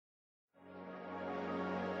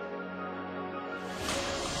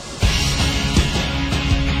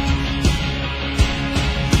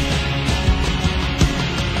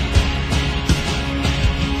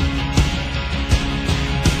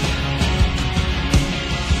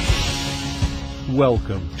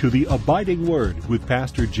Welcome to the Abiding Word with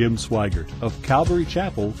Pastor Jim Sweigart of Calvary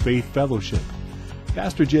Chapel Faith Fellowship.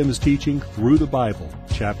 Pastor Jim is teaching through the Bible,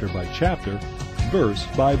 chapter by chapter, verse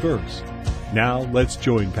by verse. Now let's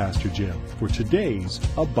join Pastor Jim for today's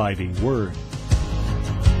Abiding Word.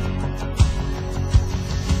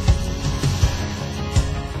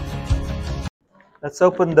 Let's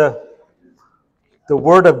open the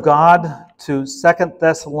Word of God to 2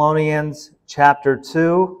 Thessalonians chapter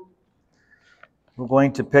 2. We're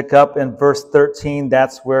going to pick up in verse 13.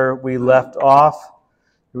 That's where we left off.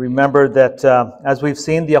 Remember that as we've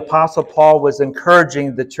seen, the Apostle Paul was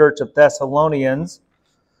encouraging the church of Thessalonians,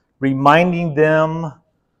 reminding them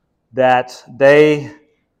that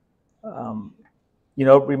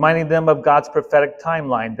reminding them of God's prophetic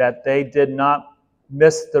timeline, that they did not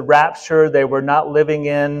miss the rapture. They were not living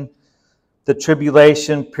in the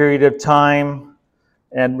tribulation period of time.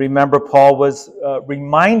 And remember, Paul was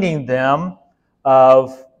reminding them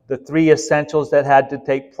of the three essentials that had to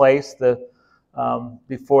take place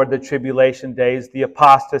before the tribulation days: the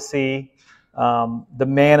apostasy, the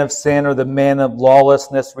man of sin or the man of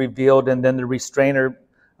lawlessness revealed, and then the restrainer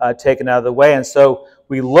taken out of the way. And so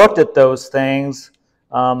we looked at those things,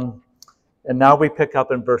 and now we pick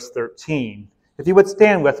up in verse 13. If you would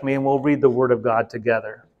stand with me, and we'll read the Word of God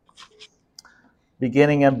together.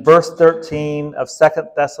 Beginning in verse 13 of 2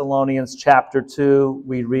 Thessalonians chapter 2,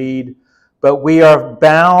 we read, "But we are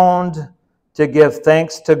bound to give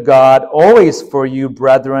thanks to God always for you,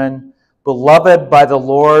 brethren, beloved by the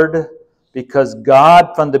Lord, because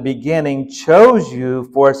God from the beginning chose you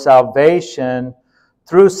for salvation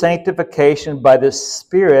through sanctification by the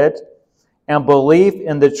Spirit and belief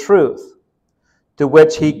in the truth, to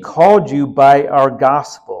which He called you by our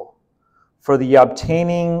gospel, for the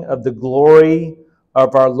obtaining of the glory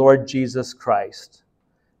of our Lord Jesus Christ.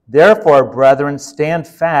 Therefore, brethren, stand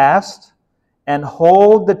fast and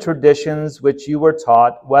hold the traditions which you were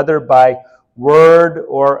taught, whether by word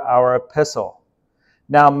or our epistle.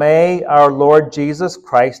 Now may our Lord Jesus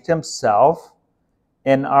Christ Himself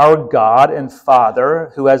and our God and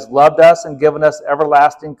Father, who has loved us and given us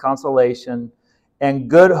everlasting consolation and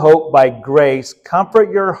good hope by grace,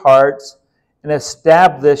 comfort your hearts and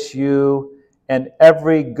establish you in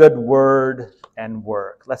every good word and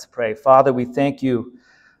work." Let's pray. Father, we thank you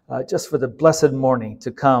just for the blessed morning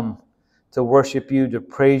to come to worship you, to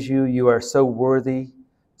praise you. You are so worthy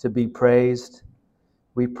to be praised.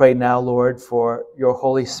 We pray now, Lord, for your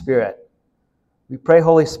Holy Spirit. We pray,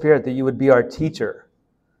 Holy Spirit, that you would be our teacher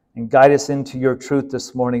and guide us into your truth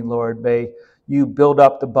this morning, Lord. May you build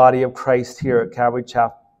up the body of Christ here at Calvary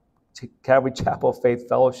Chapel Faith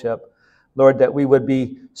Fellowship. Lord, that we would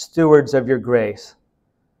be stewards of your grace,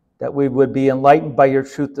 that we would be enlightened by your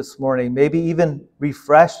truth this morning, maybe even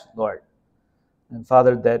refreshed, Lord. And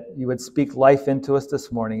Father, that you would speak life into us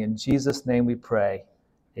this morning. In Jesus' name we pray.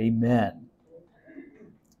 Amen.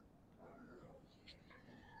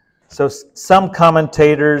 So some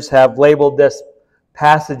commentators have labeled this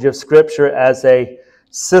passage of Scripture as a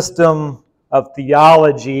system of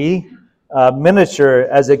theology miniature,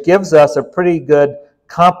 as it gives us a pretty good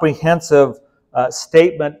comprehensive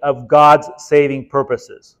statement of God's saving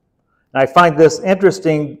purposes. And I find this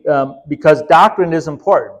interesting because doctrine is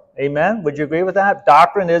important. Amen? Would you agree with that?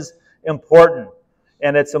 Doctrine is important.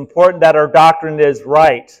 And it's important that our doctrine is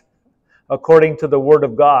right according to the Word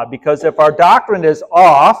of God. Because if our doctrine is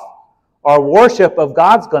off, our worship of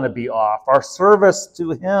God's going to be off. Our service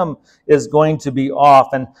to Him is going to be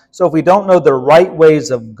off. And so if we don't know the right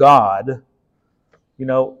ways of God,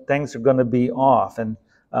 things are going to be off. And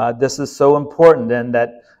this is so important then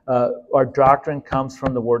that our doctrine comes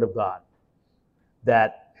from the Word of God.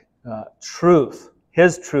 That truth,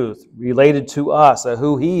 His truth related to us,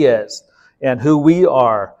 who He is and who we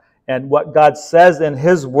are, and what God says in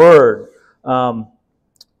His Word. And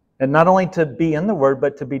not only to be in the Word,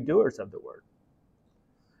 but to be doers of the Word.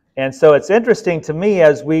 And so it's interesting to me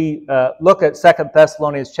as we look at 2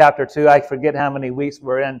 Thessalonians chapter 2. I forget how many weeks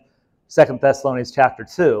we're in 2 Thessalonians chapter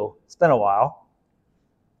 2. It's been a while.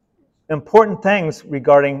 Important things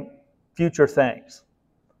regarding future things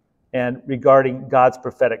and regarding God's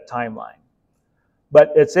prophetic timeline.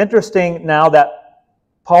 But it's interesting now that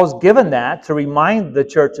Paul's given that to remind the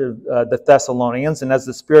church of the Thessalonians, and as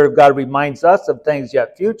the Spirit of God reminds us of things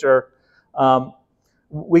yet future,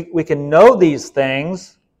 we can know these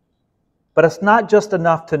things, but it's not just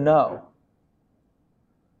enough to know.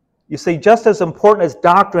 You see, just as important as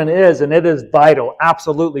doctrine is, and it is vital,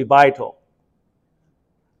 absolutely vital,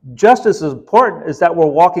 just as important is that we're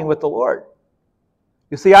walking with the Lord.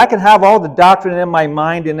 You see, I can have all the doctrine in my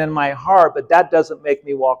mind and in my heart, but that doesn't make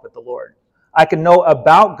me walk with the Lord. I can know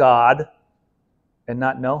about God, and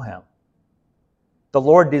not know him. The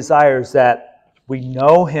Lord desires that we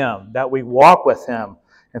know him, that we walk with him.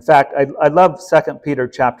 In fact, I love 2 Peter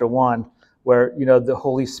chapter 1, where, the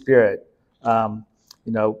Holy Spirit,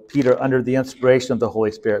 Peter under the inspiration of the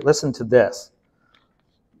Holy Spirit. Listen to this.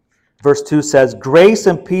 Verse 2 says, "Grace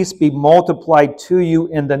and peace be multiplied to you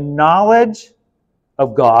in the knowledge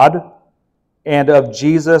of God and of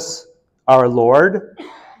Jesus our Lord,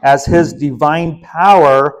 as his divine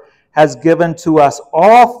power has given to us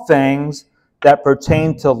all things that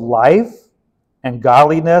pertain to life and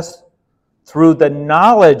godliness through the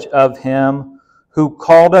knowledge of him who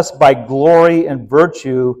called us by glory and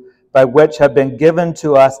virtue, by which have been given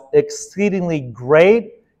to us exceedingly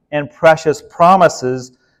great and precious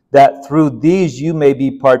promises, that through these you may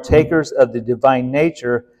be partakers of the divine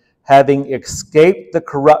nature, having escaped the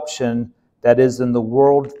corruption that is in the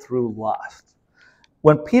world through lust."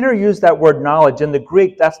 When Peter used that word knowledge, in the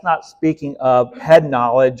Greek, that's not speaking of head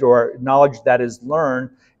knowledge or knowledge that is learned.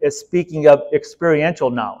 It's speaking of experiential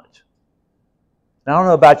knowledge. And I don't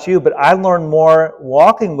know about you, but I learn more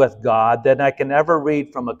walking with God than I can ever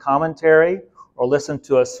read from a commentary or listen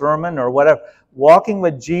to a sermon or whatever. Walking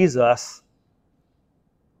with Jesus,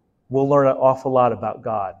 we'll learn an awful lot about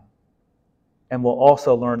God. And we'll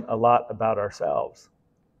also learn a lot about ourselves.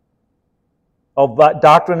 Oh, but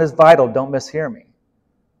doctrine is vital, don't mishear me.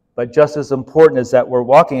 But just as important is that we're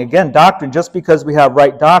walking. Again, doctrine, just because we have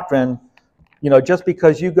right doctrine, just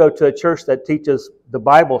because you go to a church that teaches the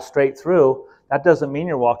Bible straight through, that doesn't mean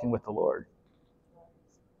you're walking with the Lord.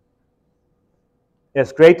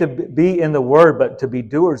 It's great to be in the Word, but to be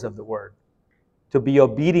doers of the Word. To be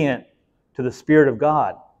obedient to the Spirit of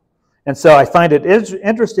God. And so I find it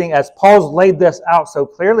interesting as Paul's laid this out so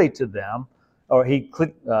clearly to them, or he,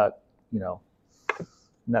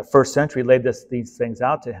 in that first century laid these things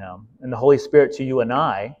out to him, and the Holy Spirit to you and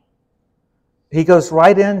I, he goes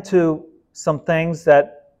right into some things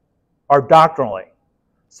that are doctrinally,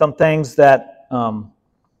 some things that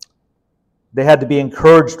they had to be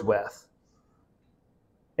encouraged with.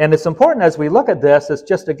 And it's important as we look at this, it's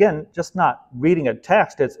just not reading a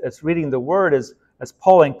text, it's reading the Word as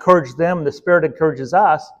Paul encouraged them, the Spirit encourages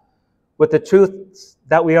us with the truths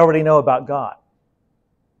that we already know about God,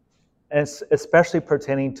 and especially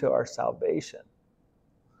pertaining to our salvation.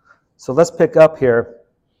 So let's pick up here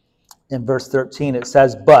in verse 13. It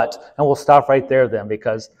says, "But," and we'll stop right there then,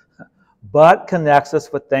 because "but" connects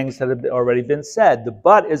us with things that have already been said. The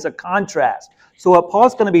 "but" is a contrast. So what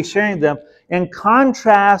Paul's going to be sharing them, in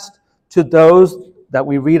contrast to those that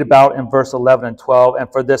we read about in verse 11 and 12, "And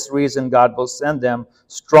for this reason God will send them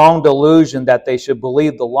strong delusion that they should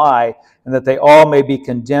believe the lie, and that they all may be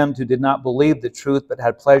condemned who did not believe the truth but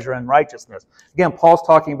had pleasure in righteousness." Again, Paul's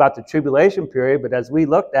talking about the tribulation period, but as we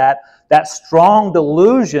looked at that strong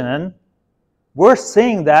delusion, we're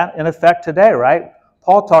seeing that in effect today, right?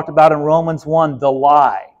 Paul talked about in Romans 1, the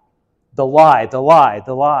lie. The lie, the lie,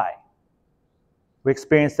 the lie. We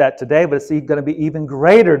experience that today, but it's going to be even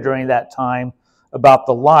greater during that time about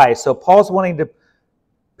the lie. So Paul's wanting to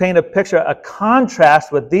paint a picture, a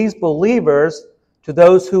contrast with these believers to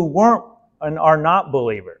those who weren't and are not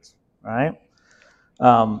believers, right? As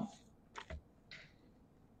I'm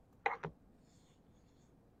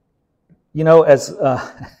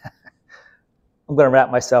going to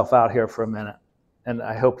wrap myself out here for a minute, and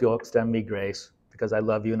I hope you'll extend me grace, because I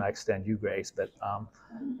love you and I extend you grace. But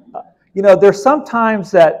there's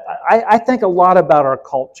sometimes that I think a lot about our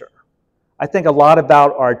culture. I think a lot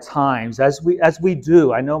about our times, as we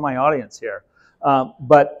do. I know my audience here.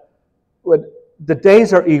 But the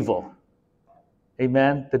days are evil.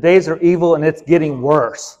 Amen? The days are evil, and it's getting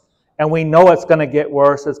worse. And we know it's going to get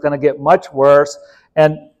worse. It's going to get much worse.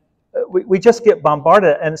 And we just get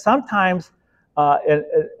bombarded. And sometimes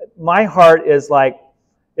my heart is like,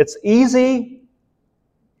 it's easy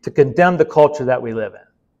to condemn the culture that we live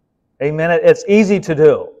in. Amen? It's easy to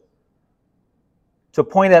do. To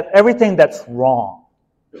point at everything that's wrong.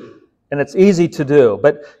 And it's easy to do.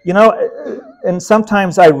 But, and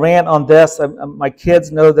sometimes I rant on this. My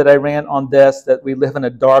kids know that I rant on this, that we live in a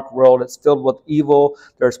dark world. It's filled with evil.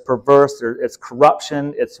 There's perverse. It's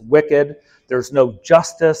corruption. It's wicked. There's no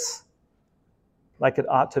justice like it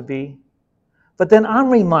ought to be. But then I'm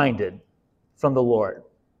reminded from the Lord,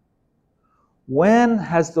 when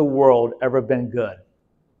has the world ever been good?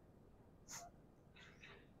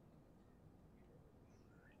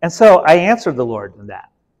 And so I answered the Lord in that.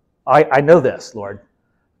 I know this, Lord,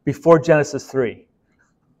 before Genesis 3.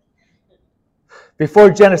 Before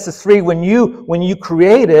Genesis 3, when you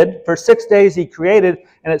created, for 6 days he created,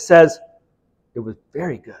 and it says, it was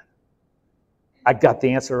very good. I got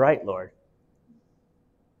the answer right, Lord.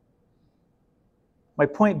 My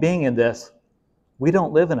point being in this, we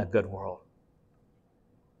don't live in a good world.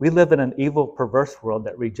 We live in an evil, perverse world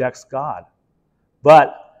that rejects God.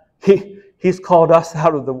 But He's called us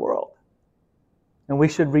out of the world. And we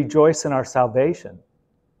should rejoice in our salvation.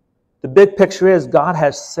 The big picture is God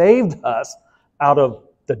has saved us out of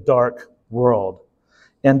the dark world.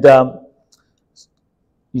 And,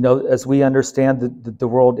 as we understand that the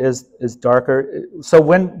world is darker. So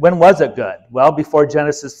when was it good? Well, before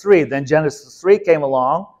Genesis 3. Then Genesis 3 came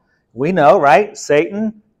along. We know, right?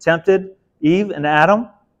 Satan tempted Eve and Adam.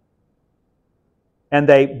 And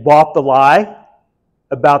they bought the lie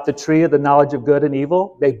about the tree of the knowledge of good and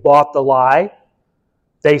evil. They bought the lie.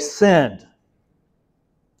 They sinned.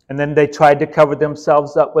 And then they tried to cover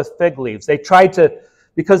themselves up with fig leaves. They tried to,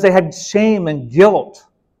 because they had shame and guilt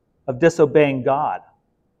of disobeying God.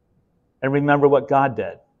 And remember what God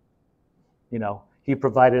did. He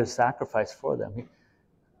provided a sacrifice for them.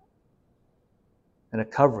 And a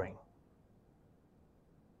covering.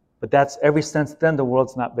 But that's, ever since then, the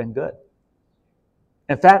world's not been good.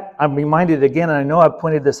 In fact, I'm reminded again, and I know I've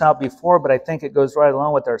pointed this out before, but I think it goes right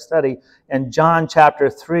along with our study. In John chapter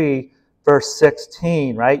 3, verse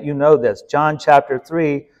 16, right? You know this. John chapter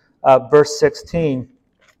 3, verse 16.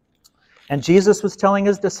 And Jesus was telling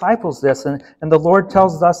his disciples this, and the Lord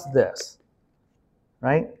tells us this,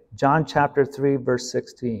 right? John chapter 3, verse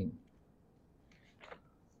 16.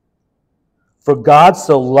 For God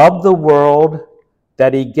so loved the world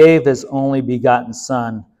that He gave His only begotten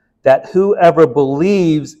Son, that whoever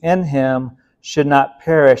believes in Him should not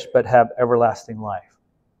perish but have everlasting life.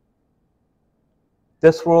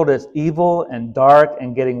 This world is evil and dark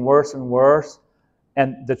and getting worse and worse.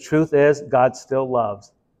 And the truth is, God still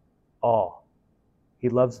loves all. He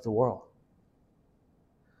loves the world.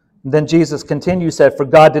 And then Jesus continues, said, for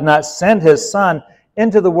God did not send His Son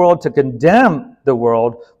into the world to condemn the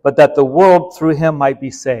world, but that the world through Him might be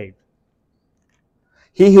saved.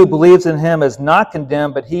 He who believes in Him is not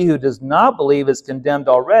condemned, but he who does not believe is condemned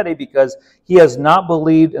already, because he has not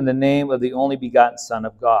believed in the name of the only begotten Son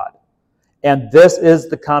of God. And this is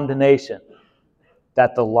the condemnation,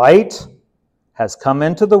 that the light has come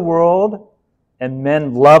into the world, and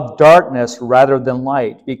men love darkness rather than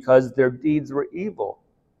light, because their deeds were evil.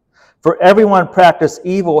 For everyone practices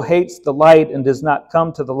evil hates the light and does not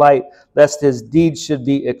come to the light, lest his deeds should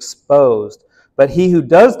be exposed. But he who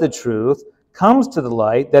does the truth comes to the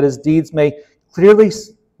light, that his deeds may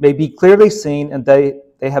be clearly seen, and they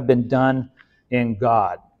have been done in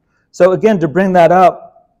God. So again, to bring that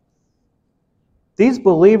up, these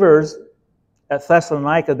believers at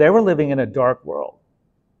Thessalonica, they were living in a dark world.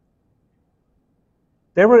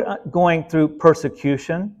 They were going through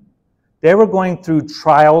persecution. They were going through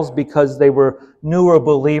trials because they were newer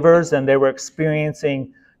believers and they were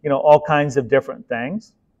experiencing, all kinds of different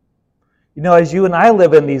things. As you and I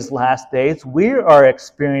live in these last days, we are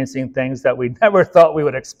experiencing things that we never thought we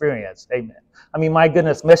would experience. Amen. I mean, my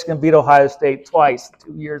goodness, Michigan beat Ohio State twice,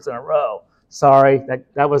 2 years in a row. Sorry,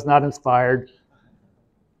 that was not inspired.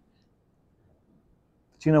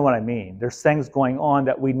 But you know what I mean. There's things going on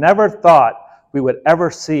that we never thought we would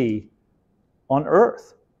ever see on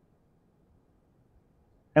earth.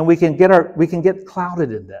 And we can get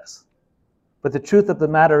clouded in this. But the truth of the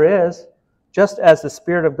matter is, just as the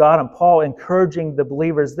Spirit of God and Paul encouraging the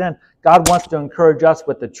believers then, God wants to encourage us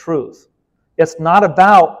with the truth. It's not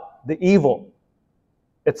about the evil.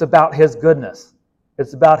 It's about His goodness.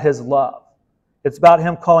 It's about His love. It's about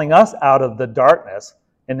Him calling us out of the darkness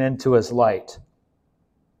and into His light.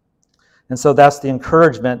 And so that's the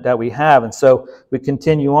encouragement that we have. And so we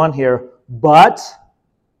continue on here. But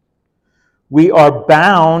we are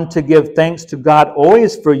bound to give thanks to God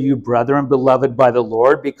always for you, brethren, beloved by the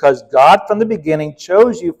Lord, because God from the beginning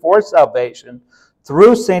chose you for salvation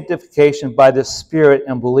through sanctification by the Spirit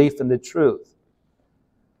and belief in the truth.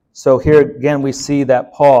 So here again we see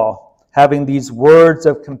that Paul, having these words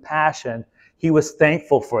of compassion, he was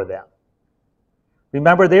thankful for them.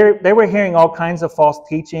 Remember, they were hearing all kinds of false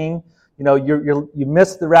teaching. You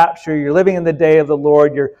missed the rapture. You're living in the day of the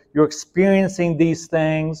Lord. You're experiencing these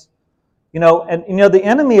things. The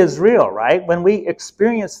enemy is real, right? When we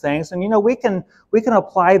experience things, and we can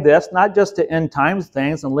apply this not just to end times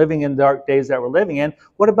things and living in dark days that we're living in.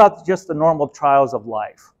 What about just the normal trials of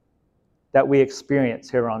life that we experience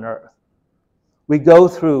here on earth? We go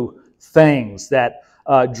through things that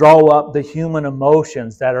draw up the human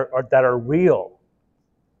emotions that are real.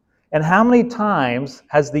 And how many times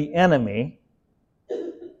has the enemy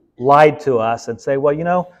lied to us and say,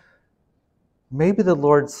 well, maybe the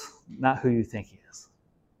Lord's not who you think He is.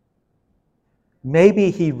 Maybe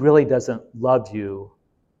He really doesn't love you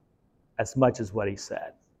as much as what He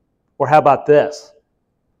said. Or how about this?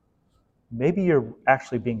 maybe you're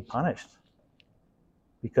actually being punished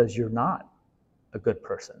because you're not a good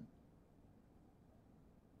person.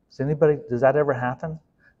 Does that ever happen?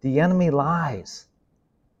 The enemy lies.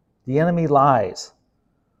 The enemy lies.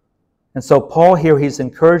 And so Paul here, he's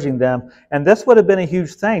encouraging them. And this would have been a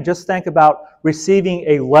huge thing. Just think about receiving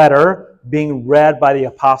a letter being read by the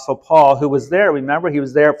Apostle Paul, who was there. Remember, he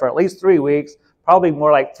was there for at least 3 weeks, probably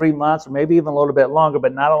more like 3 months, or maybe even a little bit longer,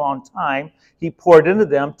 but not a long time. He poured into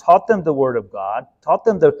them, taught them the Word of God, taught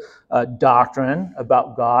them the doctrine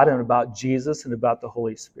about God and about Jesus and about the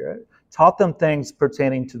Holy Spirit, taught them things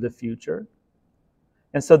pertaining to the future.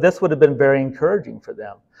 And so this would have been very encouraging for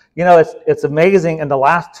them. You know, it's amazing. In the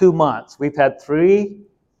last 2 months, we've had 3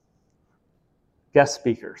 guest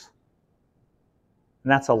speakers.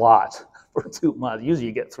 And that's a lot for 2 months. Usually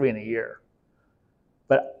you get 3 in a year.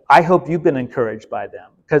 But I hope you've been encouraged by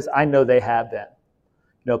them, because I know they have been.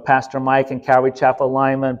 You know, Pastor Mike in Calvary Chapel,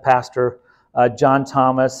 Lima, Pastor John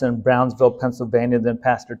Thomas in Brownsville, Pennsylvania, then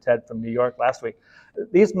Pastor Ted from New York last week.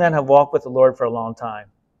 These men have walked with the Lord for a long time.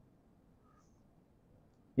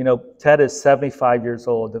 You know, Ted is 75 years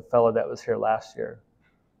old, the fellow that was here last year.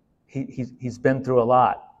 He's been through a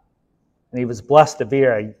lot. And he was blessed to be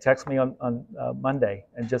here. He texted me on Monday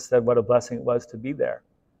and just said what a blessing it was to be there.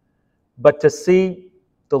 But to see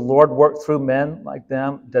the Lord work through men like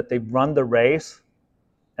them, that they've run the race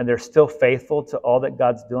and they're still faithful to all that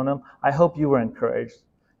God's doing them, I hope you were encouraged.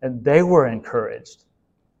 And they were encouraged.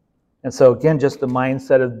 And so again, just the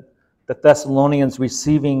mindset of the Thessalonians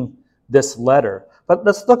receiving this letter. But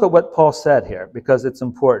let's look at what Paul said here, because it's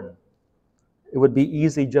important. It would be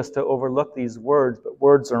easy just to overlook these words, but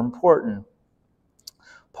words are important.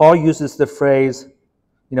 Paul uses the phrase,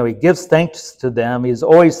 you know, he gives thanks to them. He's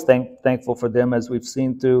always thankful for them, as we've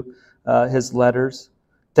seen through his letters.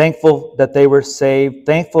 Thankful that they were saved.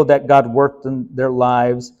 Thankful that God worked in their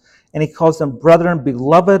lives. And he calls them brethren,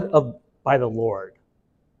 beloved by the Lord.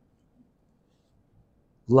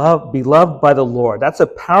 Beloved by the Lord. That's a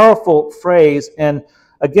powerful phrase. And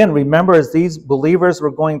again, remember, as these believers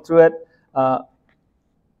were going through it,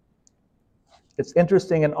 it's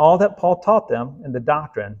interesting, in all that Paul taught them in the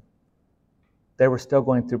doctrine, they were still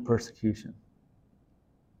going through persecution.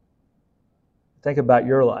 Think about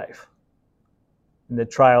your life and the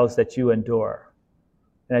trials that you endure.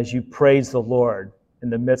 And as you praise the Lord in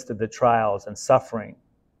the midst of the trials and suffering,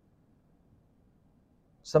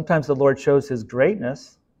 sometimes the Lord shows his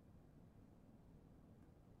greatness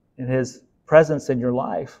in his presence in your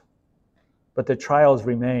life, but the trials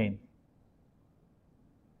remain.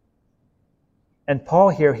 And Paul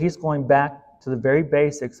here, he's going back to the very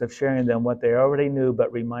basics of sharing them what they already knew,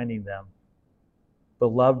 but reminding them,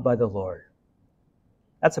 beloved by the Lord.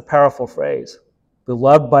 That's a powerful phrase,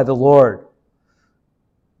 beloved by the Lord.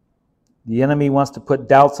 The enemy wants to put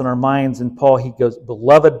doubts in our minds, and Paul, he goes,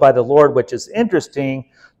 beloved by the Lord, which is interesting.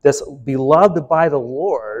 This beloved by the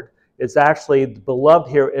Lord is actually, beloved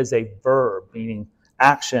here is a verb, meaning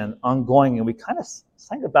action, ongoing, and we kind of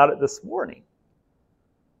sang about it this morning.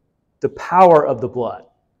 The power of the blood.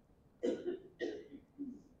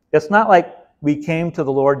 It's not like we came to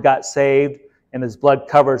the Lord, got saved, and his blood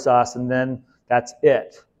covers us, and then that's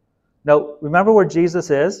it. No, remember where Jesus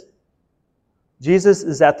is? Jesus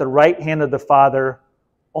is at the right hand of the Father,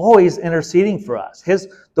 always interceding for us.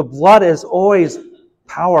 The blood is always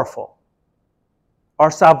powerful. Our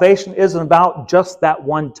salvation isn't about just that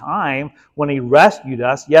one time when he rescued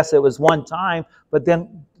us. Yes, it was one time, but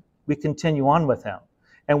then we continue on with him.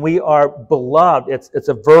 And we are beloved. It's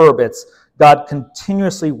a verb. It's God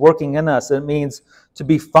continuously working in us. It means to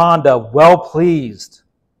be fond of, well-pleased.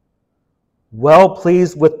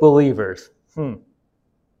 Well-pleased with believers.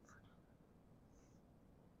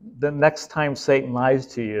 The next time Satan lies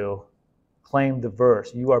to you, claim the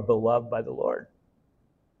verse, you are beloved by the Lord.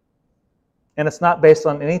 And it's not based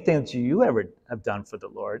on anything that you ever have done for the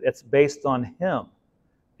Lord. It's based on him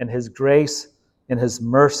and his grace and his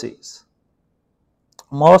mercies.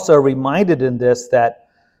 I'm also reminded in this that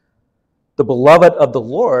the beloved of the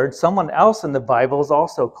Lord, someone else in the Bible is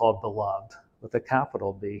also called beloved with a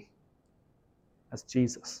capital B. That's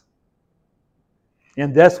Jesus.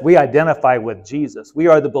 In this, we identify with Jesus. We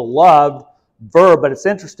are the beloved verb, but it's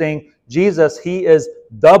interesting. Jesus, he is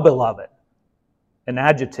the beloved, an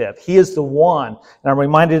adjective. He is the one. And I'm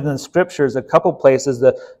reminded in the scriptures, a couple places,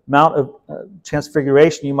 the Mount of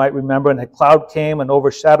Transfiguration, you might remember, and a cloud came and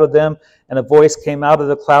overshadowed them, and a voice came out of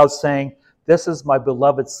the cloud saying, "This is my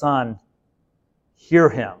beloved Son. Hear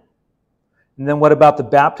him." And then what about the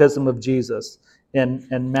baptism of Jesus?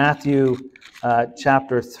 In Matthew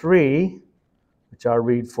chapter 3, which I'll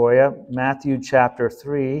read for you. Matthew chapter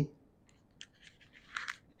 3.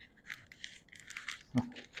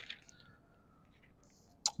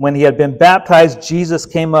 When he had been baptized, Jesus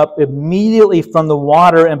came up immediately from the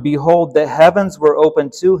water, and behold, the heavens were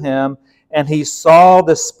opened to him, and he saw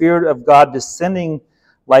the Spirit of God descending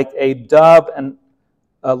like a dove and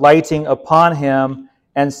lighting upon him.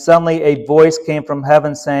 And suddenly a voice came from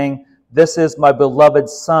heaven saying, "This is my beloved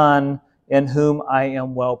Son, in whom I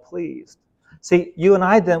am well pleased." See, you and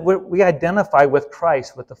I then, we identify with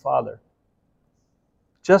Christ, with the Father.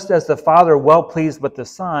 Just as the Father well pleased with the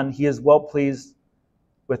Son, he is well pleased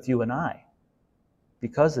with you and I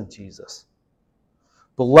because of Jesus.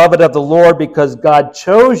 Beloved of the Lord, because God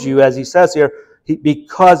chose you, as he says here,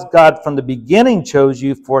 because God from the beginning chose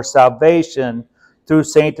you for salvation through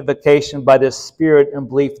sanctification by the Spirit and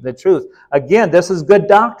belief in the truth. Again, this is good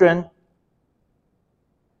doctrine.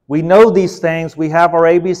 We know these things. We have our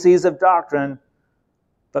ABCs of doctrine.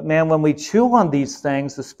 But man, when we chew on these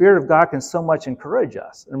things, the Spirit of God can so much encourage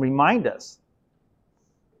us and remind us.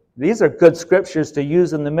 These are good scriptures to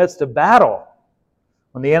use in the midst of battle.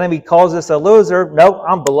 When the enemy calls us a loser, nope,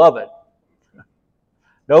 I'm beloved.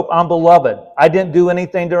 Nope, I'm beloved. I didn't do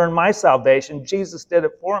anything to earn my salvation. Jesus did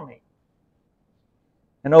it for me.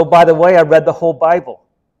 And oh, by the way, I read the whole Bible.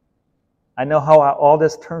 I know how all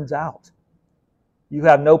this turns out. You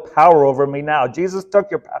have no power over me now. Jesus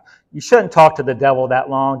took your power. You shouldn't talk to the devil that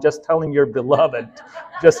long. Just tell him you're beloved.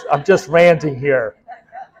 I'm just ranting here.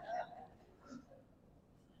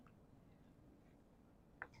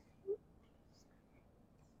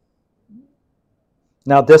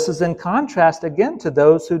 Now, this is in contrast again to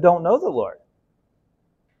those who don't know the Lord.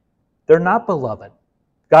 They're not beloved.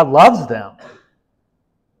 God loves them,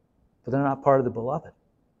 but they're not part of the beloved.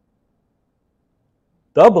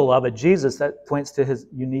 The beloved, Jesus, that points to his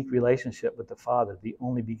unique relationship with the Father, the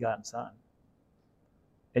only begotten Son.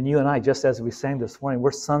 And you and I, just as we sang this morning,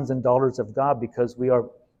 we're sons and daughters of God because we are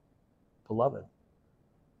beloved.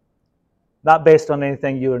 Not based on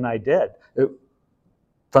anything you and I did.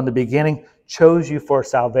 From the beginning, chose you for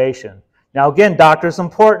salvation. Now again, doctrine is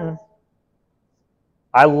important.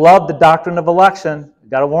 I love the doctrine of election. I've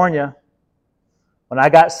got to warn you. When I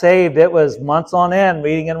got saved, it was months on end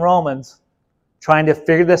reading in Romans, trying to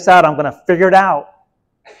figure this out. I'm going to figure it out.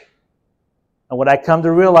 And what I come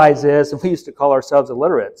to realize is, and we used to call ourselves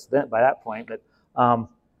illiterates then by that point, but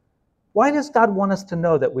why does God want us to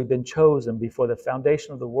know that we've been chosen before the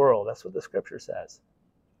foundation of the world? That's what the Scripture says.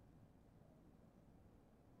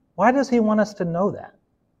 Why does he want us to know that?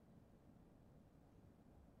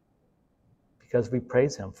 Because we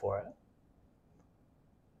praise him for it.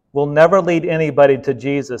 We'll never lead anybody to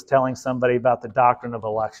Jesus telling somebody about the doctrine of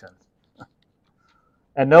election.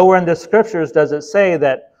 And nowhere in the Scriptures does it say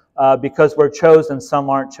that because we're chosen, some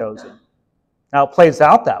aren't chosen. Now, it plays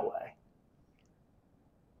out that way.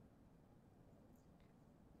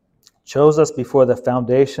 Chose us before the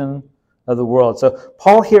foundation of the world. So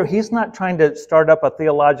Paul here, he's not trying to start up a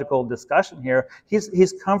theological discussion here.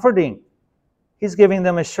 He's comforting. He's giving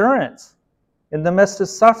them assurance in the midst of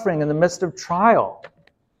suffering, in the midst of trial.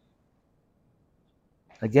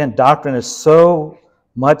 Again, doctrine is so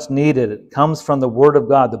much needed. It comes from the Word of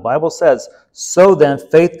God. The Bible says, so then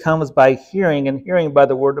faith comes by hearing, and hearing by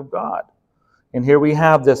the Word of God. And here we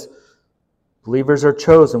have this, believers are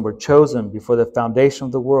chosen. We're chosen before the foundation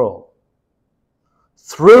of the world.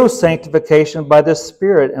 Through sanctification by the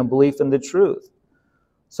Spirit and belief in the truth.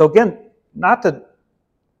 So again, not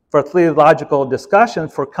for theological discussion,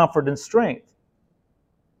 for comfort and strength.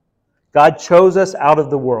 God chose us out of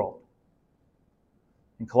the world.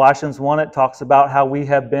 In Colossians 1, it talks about how we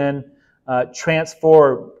have been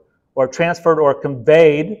transferred or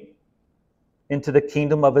conveyed into the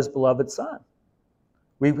kingdom of his beloved Son.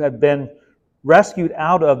 We have been rescued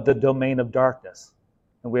out of the domain of darkness,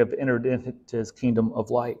 and we have entered into his kingdom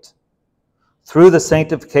of light through the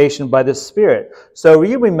sanctification by the Spirit. So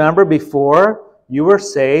you remember before you were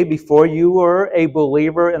saved, before you were a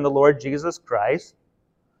believer in the Lord Jesus Christ,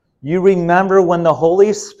 you remember when the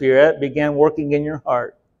Holy Spirit began working in your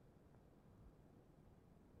heart.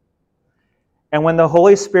 And when the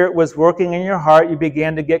Holy Spirit was working in your heart, you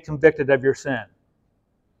began to get convicted of your sin.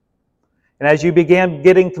 And as you began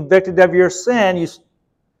getting convicted of your sin,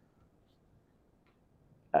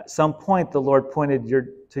 at some point the Lord pointed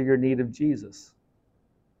to your need of Jesus.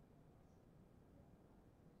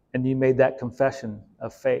 And you made that confession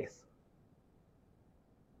of faith.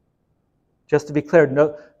 Just to be clear,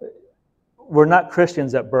 no, we're not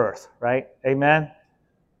Christians at birth, right? Amen?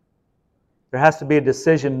 There has to be a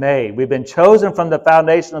decision made. We've been chosen from the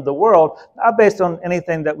foundation of the world, not based on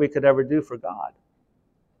anything that we could ever do for God.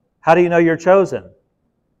 How do you know you're chosen?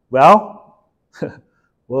 Well,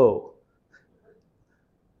 whoa.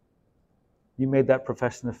 You made that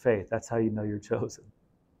profession of faith. That's how you know you're chosen.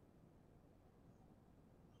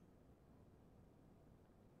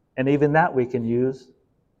 And even that we can use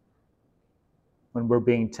when we're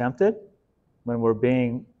being tempted, when we're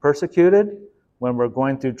being persecuted, when we're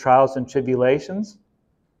going through trials and tribulations.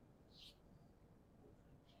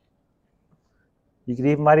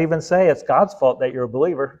 Might even say it's God's fault that you're a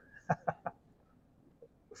believer.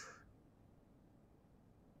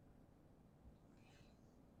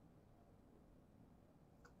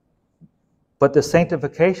 But the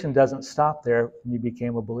sanctification doesn't stop there when you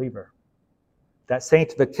became a believer. That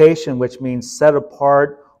sanctification, which means set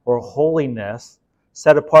apart or holiness,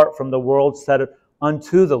 set apart from the world, set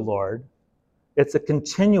unto the Lord, it's a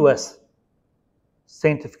continuous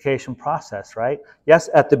sanctification process, right? Yes,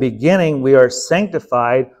 at the beginning we are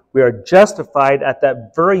sanctified, we are justified at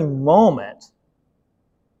that very moment.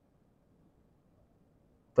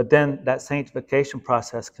 But then that sanctification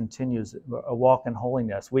process continues, a walk in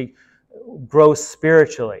holiness. We grow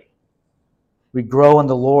spiritually. We grow in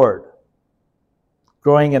the Lord,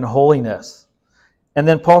 growing in holiness. And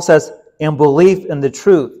then Paul says, in belief in the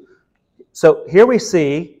truth. So here we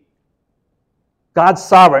see God's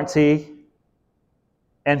sovereignty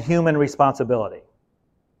and human responsibility.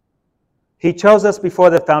 He chose us before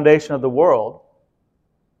the foundation of the world,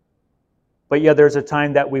 but yet there's a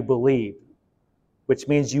time that we believe, which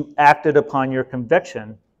means you acted upon your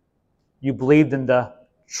conviction. You believed in the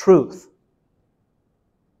truth.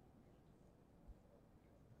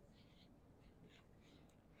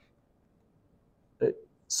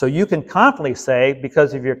 So you can confidently say,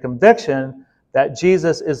 because of your conviction, that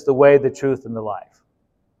Jesus is the way, the truth, and the life.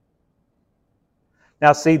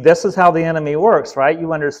 Now see, this is how the enemy works, right?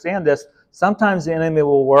 You understand this. Sometimes the enemy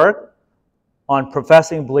will work on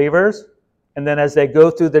professing believers, and then as they go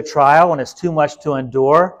through the trial and it's too much to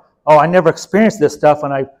endure, oh, I never experienced this stuff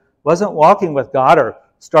when I wasn't walking with God or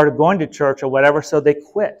started going to church or whatever, so they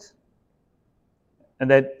quit. And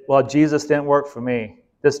they, well, Jesus didn't work for me.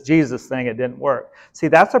 This Jesus thing, it didn't work. See,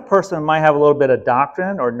 that's a person who might have a little bit of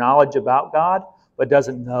doctrine or knowledge about God, but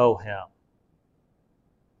doesn't know Him.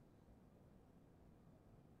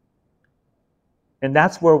 And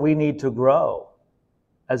that's where we need to grow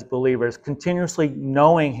as believers, continuously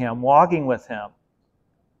knowing Him, walking with Him.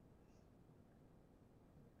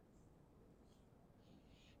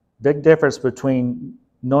 Big difference between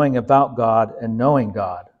knowing about God and knowing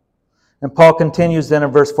God. And Paul continues then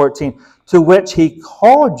in verse 14, to which He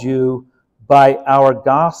called you by our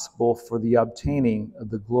gospel for the obtaining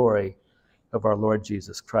of the glory of our Lord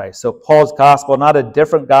Jesus Christ. So Paul's gospel, not a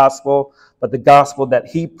different gospel, but the gospel that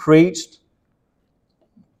he preached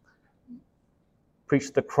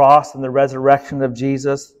the cross and the resurrection of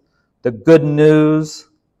Jesus, the good news.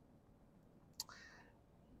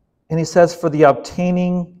 And he says, for the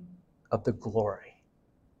obtaining of the glory.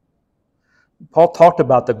 Paul talked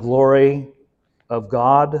about the glory of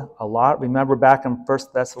God a lot. Remember back in 1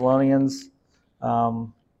 Thessalonians,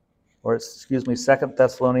 2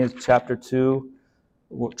 Thessalonians chapter 2,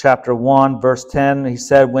 chapter 1, verse 10, he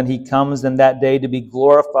said, when He comes in that day to be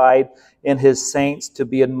glorified in His saints, to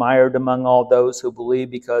be admired among all those who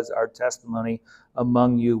believe, because our testimony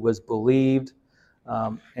among you was believed.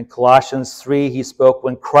 In Colossians 3, he spoke,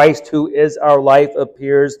 when Christ, who is our life,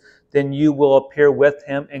 appears, then you will appear with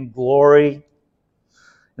Him in glory.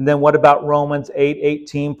 And then what about Romans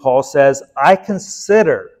 8:18? Paul says, I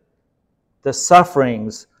consider the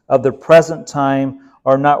sufferings of the present time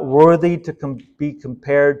are not worthy to be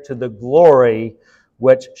compared to the glory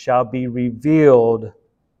which shall be revealed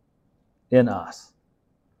in us.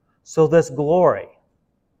 So this glory.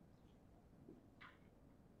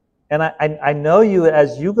 And I know you,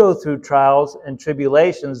 as you go through trials and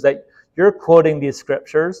tribulations, that you're quoting these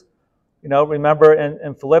scriptures. You know, remember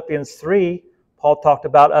in Philippians 3, Paul talked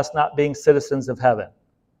about us not being citizens of heaven.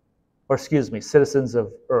 Or citizens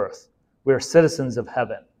of earth. We're citizens of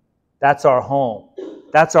heaven. That's our home.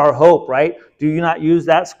 That's our hope, right? Do you not use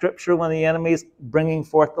that scripture when the enemy is bringing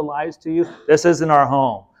forth the lies to you? This isn't our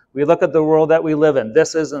home. We look at the world that we live in.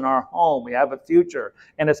 This isn't our home. We have a future,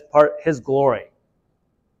 and it's part His glory.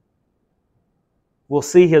 We'll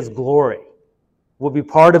see His glory. We'll be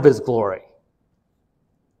part of His glory.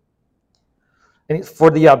 And it's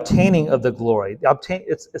for the obtaining of the glory.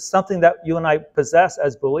 It's something that you and I possess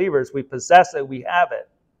as believers. We possess it. We have it.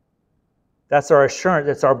 That's our assurance.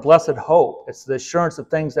 It's our blessed hope. It's the assurance of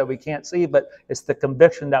things that we can't see, but it's the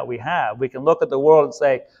conviction that we have. We can look at the world and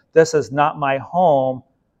say, this is not my home.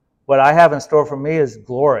 What I have in store for me is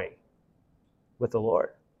glory with the Lord.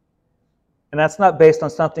 And that's not based on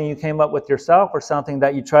something you came up with yourself or something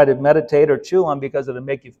that you try to meditate or chew on because it'll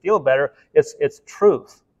make you feel better. It's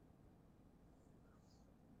truth.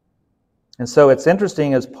 And so it's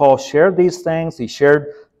interesting as Paul shared these things, he shared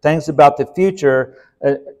things about the future.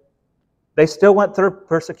 They still went through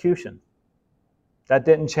persecution. That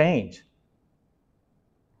didn't change.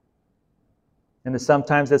 And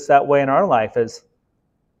sometimes it's that way in our life, as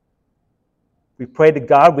we pray to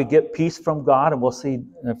God, we get peace from God, and we'll see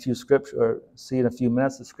in a few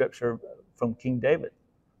minutes the scripture from King David.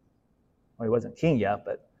 Well, he wasn't king yet,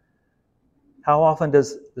 but how often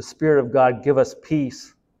does the Spirit of God give us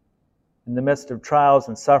peace in the midst of trials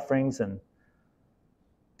and sufferings and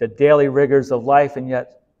the daily rigors of life, and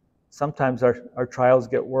yet sometimes our trials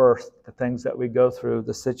get worse, the things that we go through,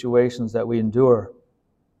 the situations that we endure.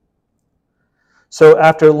 So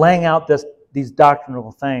after laying out these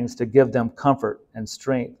doctrinal things to give them comfort and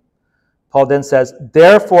strength, Paul then says,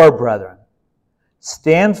 "Therefore, brethren,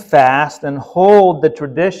 stand fast and hold the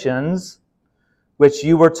traditions which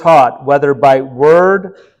you were taught, whether by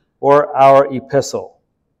word or our epistle."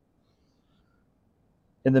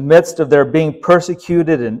 In the midst of their being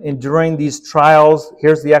persecuted and enduring these trials,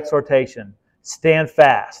 here's the exhortation: stand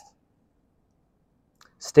fast.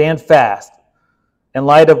 Stand fast. In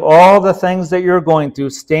light of all the things that you're going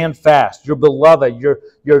through, stand fast. You're beloved.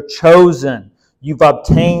 You're chosen. You've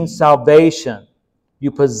obtained salvation.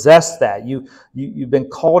 You possess that. You've been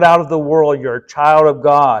called out of the world. You're a child of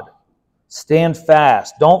God. Stand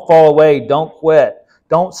fast. Don't fall away. Don't quit.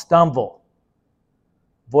 Don't stumble.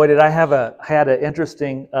 Boy, did I had an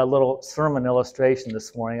interesting little sermon illustration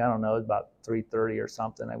this morning. I don't know, it was about 3:30 or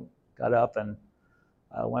something. I got up and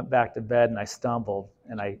went back to bed, and I stumbled,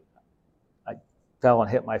 and I fell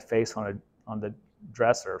and hit my face on the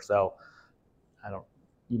dresser. So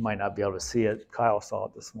you might not be able to see it. Kyle saw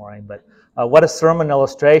it this morning, but what a sermon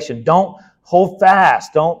illustration. Don't hold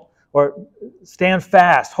fast. Or stand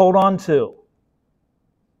fast. Hold on to.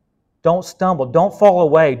 Don't stumble. Don't fall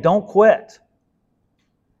away. Don't quit.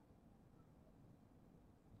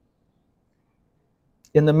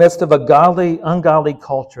 In the midst of a ungodly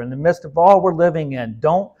culture, in the midst of all we're living in,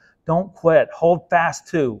 don't quit. Hold fast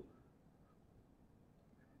to.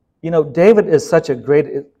 You know, David is such a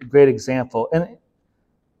great example. And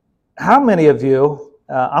how many of you,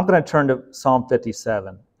 I'm going to turn to Psalm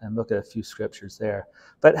 57 and look at a few scriptures there.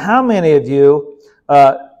 But how many of you,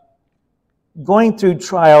 going through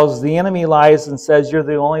trials, the enemy lies and says you're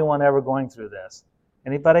the only one ever going through this?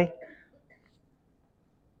 Anybody?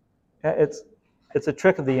 It's a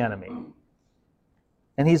trick of the enemy.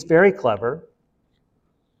 And he's very clever.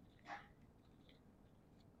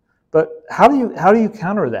 But how do you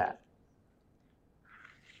counter that?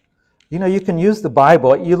 You know, you can use the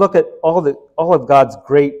Bible. You look at all of God's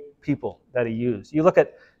great people that he used. You look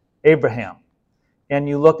at Abraham, and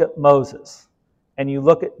you look at Moses, and you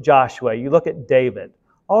look at Joshua, you look at David.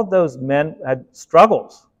 All of those men had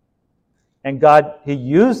struggles. And God, he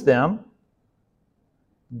used them.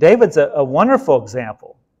 David's a wonderful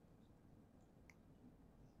example.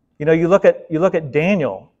 You know, you look at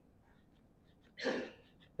Daniel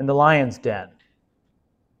in the lion's den.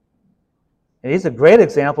 And he's a great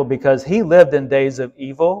example because he lived in days of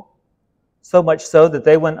evil, so much so that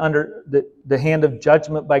they went under the hand of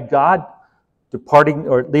judgment by God, departing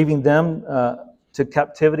or leaving them to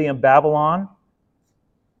captivity in Babylon.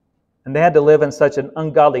 And they had to live in such an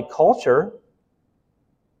ungodly culture.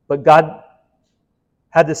 But God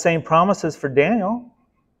had the same promises for Daniel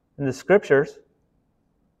in the scriptures.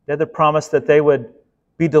 They had the promise that they would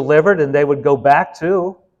be delivered and they would go back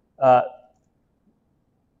to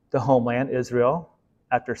the homeland, Israel,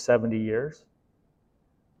 after 70 years.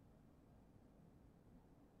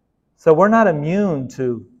 So we're not immune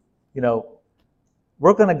to,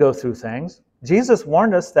 we're going to go through things. Jesus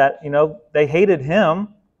warned us that, they hated him,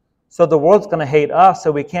 so the world's going to hate us,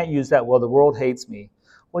 so we can't use that, well, the world hates me.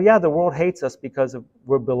 Well, yeah, the world hates us because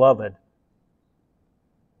we're beloved.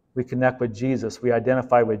 We connect with Jesus. We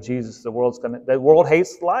identify with Jesus. The world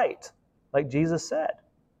hates light, like Jesus said.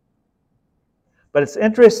 But it's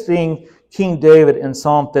interesting, King David in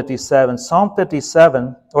Psalm 57. Psalm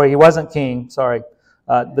 57, or he wasn't king, sorry.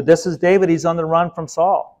 But this is David. He's on the run from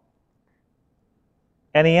Saul.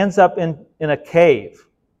 And he ends up in a cave.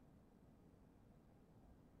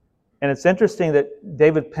 And it's interesting that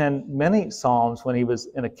David penned many psalms when he was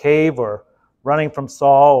in a cave or running from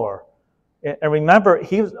Saul. And remember,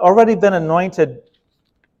 he's already been anointed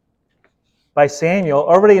by Samuel,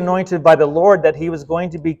 already anointed by the Lord that he was going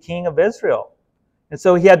to be king of Israel. And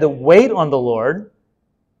so he had to wait on the Lord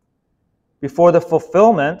before the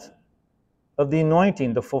fulfillment of the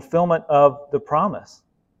anointing, the fulfillment of the promise.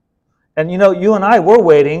 And you and I, we're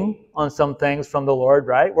waiting on some things from the Lord,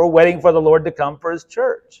 right? We're waiting for the Lord to come for his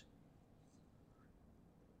church.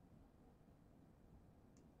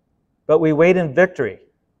 But we wait in victory.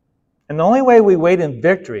 And the only way we wait in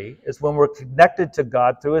victory is when we're connected to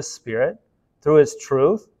God through his Spirit, through His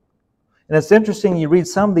truth. And it's interesting, you read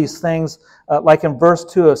some of these things, like in verse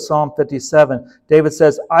 2 of Psalm 57, David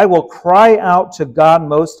says, I will cry out to God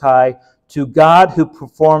Most High, to God who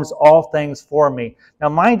performs all things for me. Now,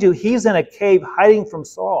 mind you, he's in a cave hiding from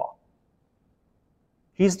Saul.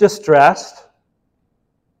 He's distressed,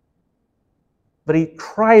 but he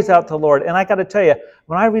cries out to the Lord. And I got to tell you,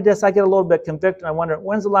 when I read this, I get a little bit convicted. I wonder,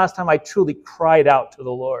 when's the last time I truly cried out to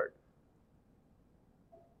the Lord?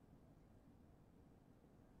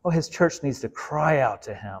 Oh, His church needs to cry out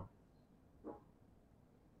to Him.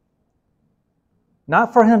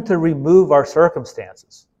 Not for Him to remove our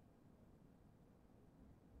circumstances.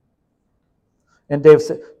 And David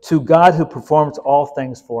said, to God who performs all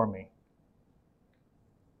things for me.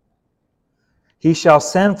 He shall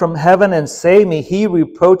send from heaven and save me. He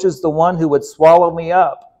reproaches the one who would swallow me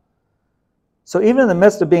up. So even in the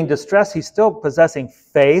midst of being distressed, he's still possessing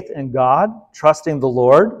faith in God, trusting the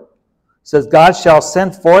Lord. He says, God shall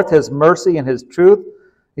send forth His mercy and His truth.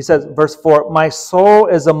 He says, verse 4, my soul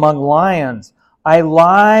is among lions. I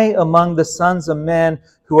lie among the sons of men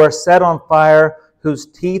who are set on fire, whose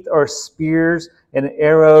teeth are spears and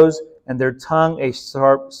arrows, and their tongue a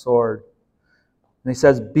sharp sword. And he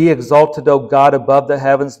says, be exalted, O God, above the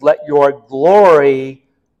heavens. Let your glory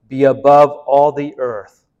be above all the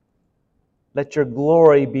earth. Let your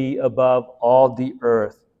glory be above all the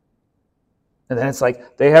earth. And then it's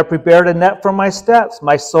like, they have prepared a net for my steps.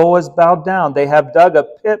 My soul is bowed down. They have dug a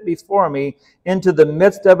pit before me. Into the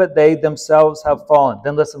midst of it they themselves have fallen.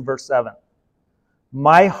 Then listen, verse 7.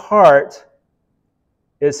 My heart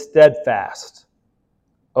is steadfast,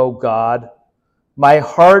 O God. My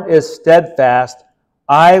heart is steadfast.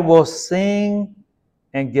 I will sing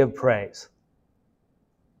and give praise.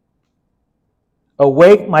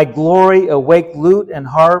 Awake, my glory, awake lute and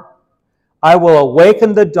harp. I will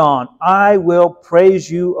awaken the dawn. I will praise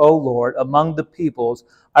you, O Lord, among the peoples.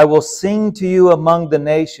 I will sing to you among the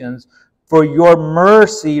nations, for your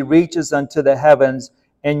mercy reaches unto the heavens,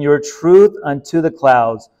 and your truth unto the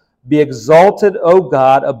clouds. Be exalted, O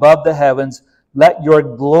God, above the heavens. Let your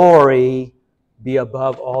glory be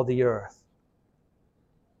above all the earth.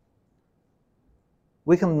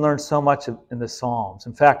 We can learn so much in the Psalms.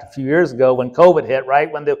 In fact, a few years ago when COVID hit,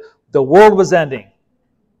 right, when the world was ending,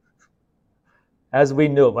 as we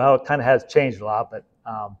knew it, well, it kind of has changed a lot, but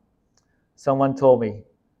someone told me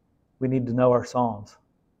we need to know our Psalms.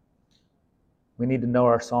 We need to know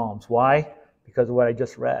our Psalms. Why? Because of what I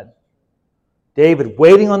just read. David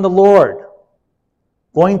waiting on the Lord,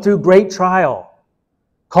 going through great trial,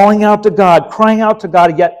 calling out to God, crying out to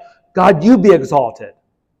God, yet, God, you be exalted.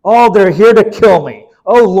 Oh, they're here to kill me.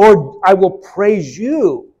 Oh, Lord, I will praise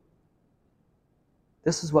you.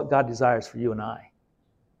 This is what God desires for you and I.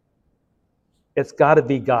 It's got to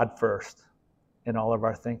be God first in all of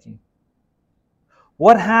our thinking.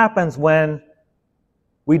 What happens when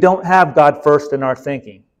we don't have God first in our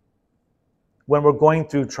thinking? When we're going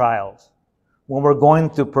through trials, when we're going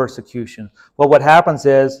through persecution. Well, what happens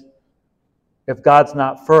is, if God's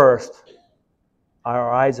not first,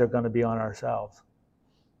 our eyes are going to be on ourselves.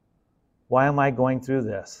 Why am I going through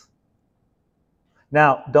this?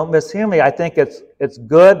 Now, don't mishear me. I think it's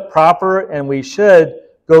good, proper, and we should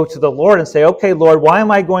go to the Lord and say, okay, Lord, why am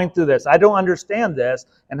I going through this? I don't understand this,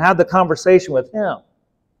 and have the conversation with Him.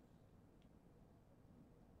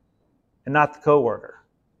 And not the coworker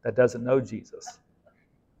that doesn't know Jesus.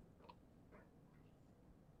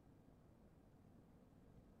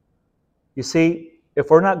 You see, if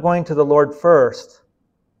we're not going to the Lord first,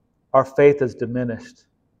 our faith is diminished.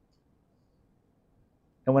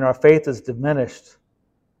 And when our faith is diminished,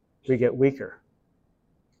 we get weaker.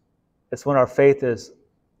 It's when our faith is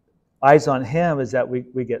eyes on Him is that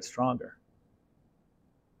we get stronger.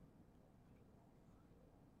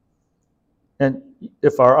 And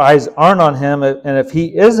if our eyes aren't on Him, and if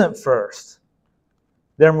He isn't first,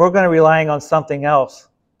 then we're going to be relying on something else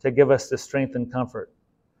to give us the strength and comfort.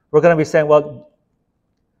 We're going to be saying, well,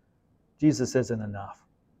 Jesus isn't enough.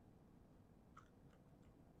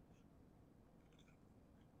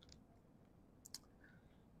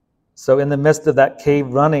 So in the midst of that cave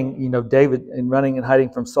running, David, and running and hiding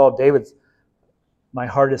from Saul, David's, my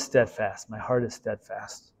heart is steadfast. My heart is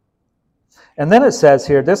steadfast. And then it says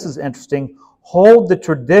here, this is interesting, hold the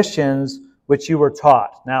traditions which you were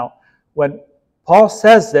taught. Now, when Paul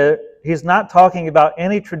says that, he's not talking about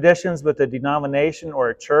any traditions with a denomination or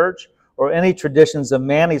a church or any traditions of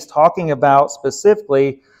man. He's talking about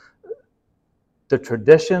specifically the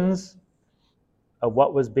traditions of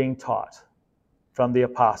what was being taught from the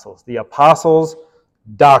apostles. The apostles'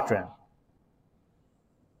 doctrine.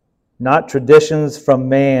 Not traditions from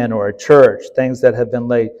man or a church, things that have been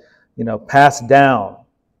laid. passed down.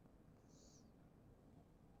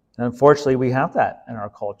 And unfortunately, we have that in our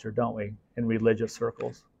culture, don't we, in religious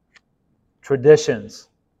circles? Traditions.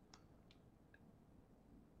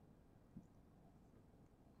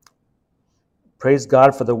 Praise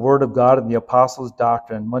God for the Word of God and the Apostles'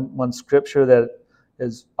 doctrine. One scripture that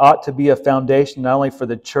ought to be a foundation not only for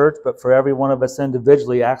the church, but for every one of us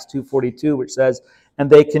individually, Acts 2:42, which says, "And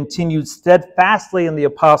they continued steadfastly in the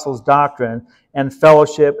Apostles' doctrine and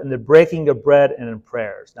fellowship, and the breaking of bread and in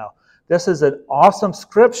prayers." Now, this is an awesome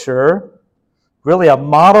scripture, really a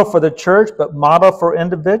model for the church, but model for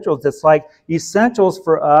individuals. It's like essentials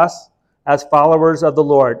for us as followers of the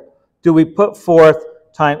Lord. Do we put forth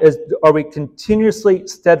time? Are we continuously,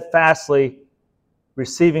 steadfastly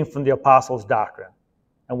receiving from the Apostles' doctrine?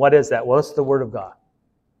 And what is that? Well, it's the Word of God.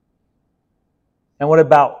 And what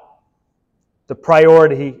about the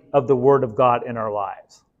priority of the Word of God in our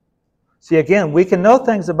lives? See, again, we can know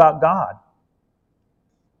things about God,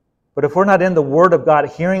 but if we're not in the Word of God,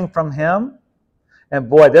 hearing from Him, and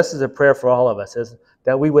boy, this is a prayer for all of us, is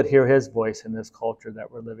that we would hear His voice in this culture that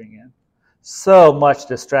we're living in. So much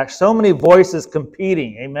distraction, so many voices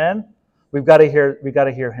competing. Amen? We've got to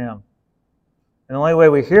hear Him. And the only way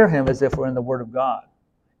we hear Him is if we're in the Word of God.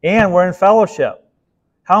 And we're in fellowship.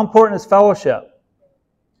 How important is fellowship?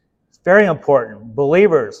 It's very important.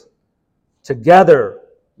 Believers together.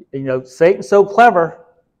 Satan's so clever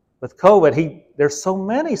with COVID. There's so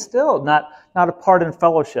many still not a part in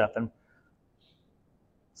fellowship. And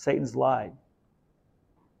Satan's lied.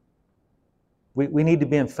 We need to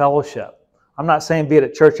be in fellowship. I'm not saying be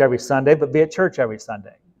at church every Sunday, but be at church every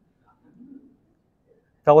Sunday.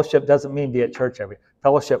 Fellowship doesn't mean be at church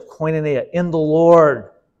fellowship, koinonia, in the Lord.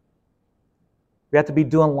 We have to be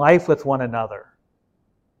doing life with one another.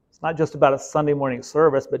 It's not just about a Sunday morning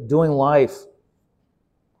service, but doing life.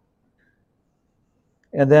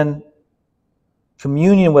 And then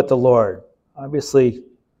communion with the Lord. Obviously,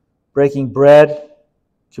 breaking bread,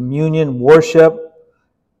 communion, worship.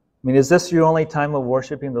 I mean, is this your only time of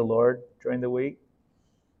worshiping the Lord during the week?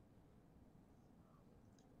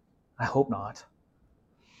 I hope not.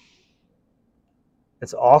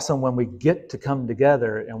 It's awesome when we get to come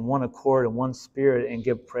together in one accord and one spirit and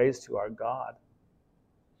give praise to our God.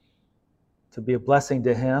 To be a blessing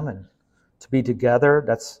to Him and to be together,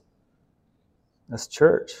 that's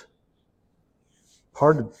church.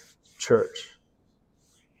 Part of church.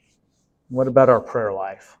 What about our prayer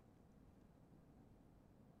life?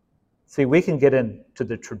 See, we can get into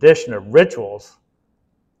the tradition of rituals.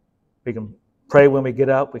 We can pray when we get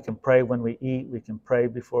up. We can pray when we eat. We can pray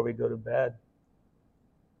before we go to bed.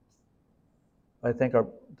 I think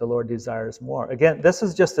the Lord desires more. Again, this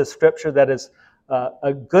is just a scripture that is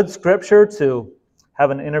a good scripture to have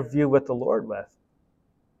an interview with the Lord with,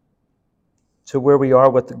 to where we are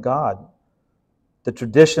with God. The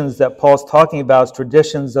traditions that Paul's talking about is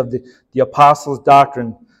traditions of the apostles'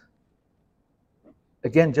 doctrine.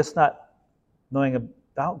 Again, just not knowing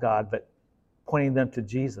about God, but pointing them to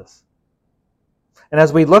Jesus. And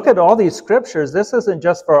as we look at all these scriptures, this isn't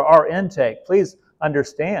just for our intake. Please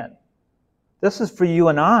understand. This is for you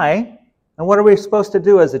and I. And what are we supposed to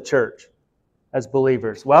do as a church, as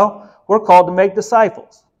believers? Well, we're called to make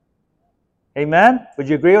disciples. Amen? Would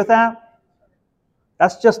you agree with that?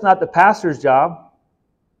 That's just not the pastor's job,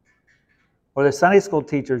 or the Sunday school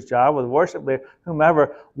teacher's job, or the worship leader,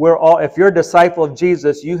 whomever. If you're a disciple of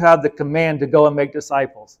Jesus, you have the command to go and make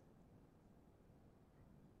disciples.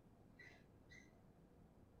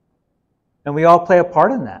 And we all play a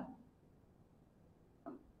part in that.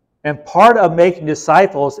 And part of making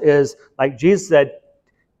disciples is, like Jesus said,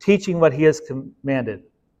 teaching what He has commanded.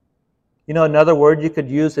 You know another word you could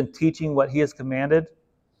use in teaching what He has commanded?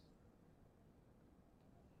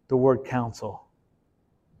 The word counsel.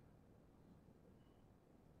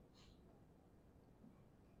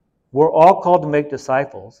 We're all called to make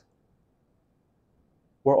disciples.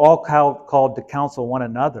 We're all called to counsel one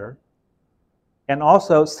another. And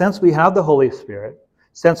also, since we have the Holy Spirit,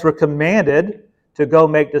 since we're commanded to go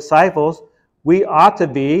make disciples, we ought to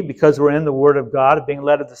be, because we're in the Word of God, being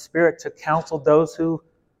led of the Spirit, to counsel those who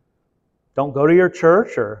don't go to your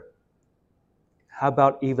church, or how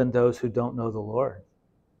about even those who don't know the Lord?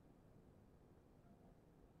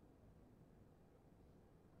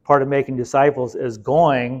 Part of making disciples is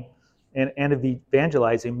going and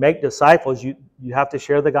evangelizing. Make disciples, you have to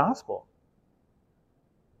share the gospel.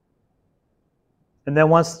 And then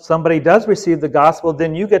once somebody does receive the gospel,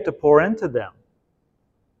 then you get to pour into them.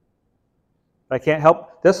 I can't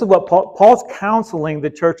help. This is what Paul's counseling the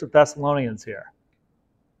church of Thessalonians here.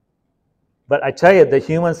 But I tell you, the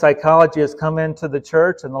human psychology has come into the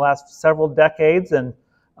church in the last several decades, and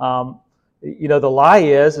The lie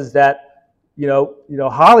is that,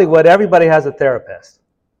 Hollywood, everybody has a therapist.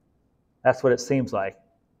 That's what it seems like.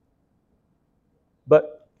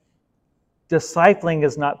 But discipling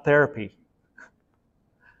is not therapy.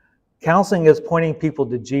 Counseling is pointing people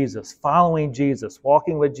to Jesus, following Jesus,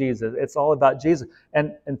 walking with Jesus. It's all about Jesus.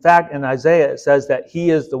 And in fact, in Isaiah, it says that He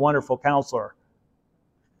is the wonderful counselor.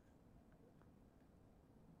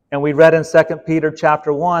 And we read in 2 Peter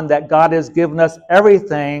chapter 1 that God has given us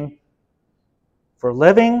everything for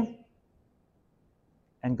living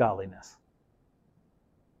and godliness.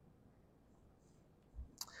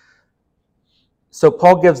 So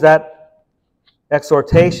Paul gives that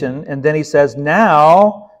exhortation, and then he says,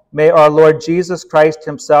 now may our Lord Jesus Christ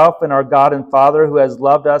Himself and our God and Father, who has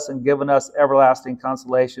loved us and given us everlasting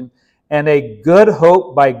consolation and a good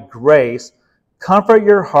hope by grace, comfort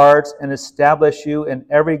your hearts and establish you in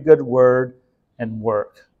every good word and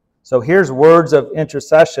work. So here's words of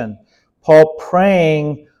intercession. Paul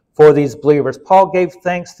praying for these believers. Paul gave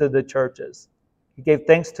thanks to the churches. He gave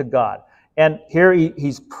thanks to God. And here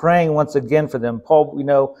he's praying once again for them. Paul, we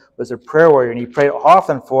know, was a prayer warrior, and he prayed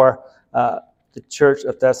often for the church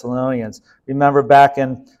of Thessalonians. Remember back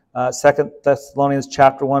in 2 Thessalonians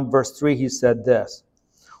chapter 1, verse 3, he said this,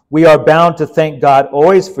 we are bound to thank God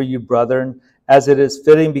always for you, brethren, as it is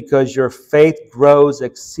fitting, because your faith grows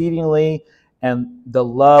exceedingly, and the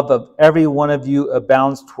love of every one of you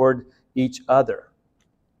abounds toward each other.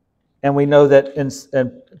 And we know that in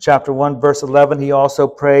chapter 1, verse 11, he also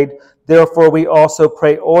prayed, therefore we also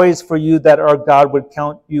pray always for you, that our God would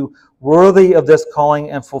count you worthy of this calling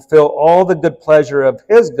and fulfill all the good pleasure of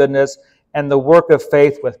His goodness and the work of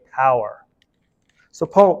faith with power. So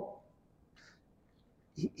Paul,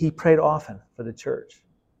 he prayed often for the church,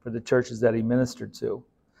 for the churches that he ministered to.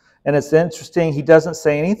 And it's interesting, he doesn't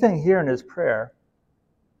say anything here in his prayer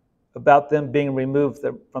about them being removed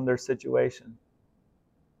from their situation.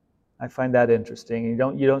 I find that interesting. You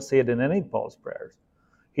don't see it in any of Paul's prayers.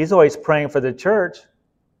 He's always praying for the church,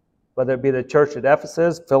 whether it be the church at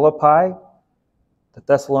Ephesus, Philippi, the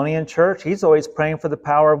Thessalonian church. He's always praying for the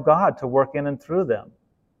power of God to work in and through them.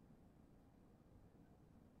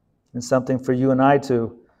 And something for you and I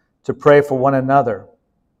to pray for one another.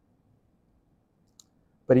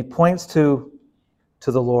 But he points to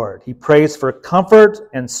the Lord. He prays for comfort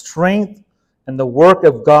and strength and the work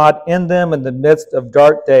of God in them in the midst of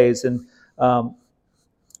dark days. And,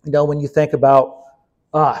 when you think about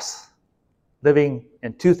us living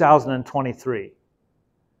in 2023,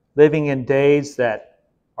 living in days that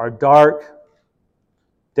are dark,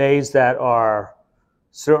 days that are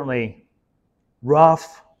certainly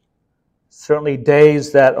rough, certainly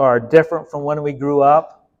days that are different from when we grew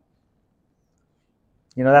up.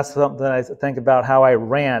 That's something I think about, how I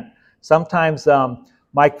rant. Sometimes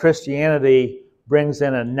my Christianity brings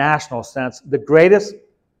in a national sense. The greatest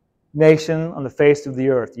nation on the face of the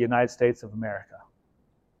earth, the United States of America.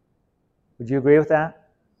 Would you agree with that?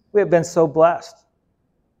 We have been so blessed.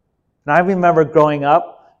 And I remember growing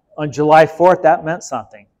up, on July 4th, that meant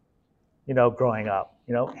something, growing up.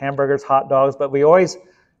 Hamburgers, hot dogs, but we always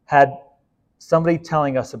had somebody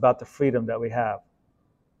telling us about the freedom that we have.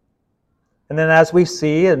 And then as we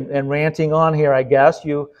see, and ranting on here, I guess,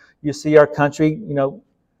 you see our country,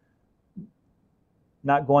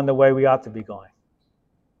 not going the way we ought to be going.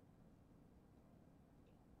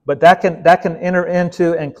 But that can enter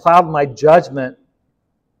into and cloud my judgment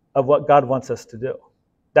of what God wants us to do.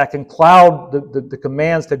 That can cloud the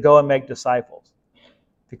commands to go and make disciples.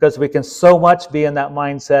 Because we can so much be in that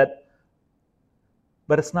mindset,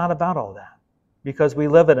 but it's not about all that. Because we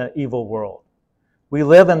live in an evil world. We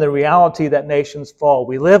live in the reality that nations fall.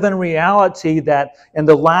 We live in reality that in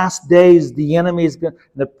the last days,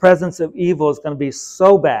 the presence of evil is going to be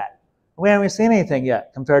so bad. We haven't seen anything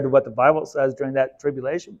yet compared to what the Bible says during that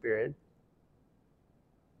tribulation period.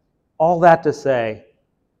 All that to say,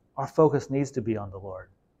 our focus needs to be on the Lord.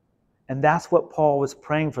 And that's what Paul was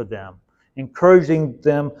praying for them, encouraging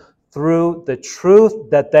them through the truth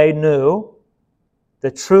that they knew,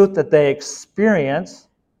 the truth that they experienced,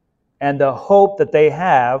 and the hope that they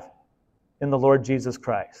have in the Lord Jesus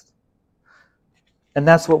Christ. And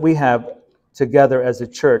that's what we have together as a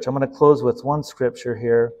church. I'm going to close with one scripture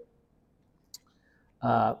here.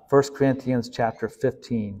 1 Corinthians chapter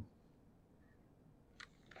 15.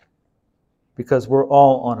 Because we're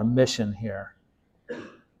all on a mission here.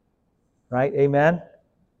 Right? Amen?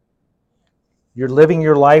 You're living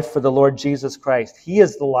your life for the Lord Jesus Christ. He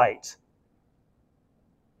is the light.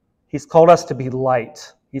 He's called us to be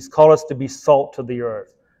light. He's called us to be salt to the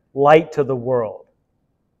earth, light to the world.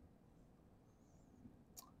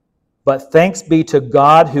 But thanks be to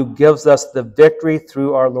God who gives us the victory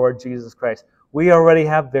through our Lord Jesus Christ. We already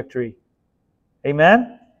have victory.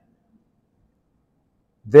 Amen?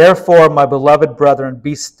 Therefore, my beloved brethren,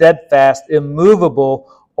 be steadfast,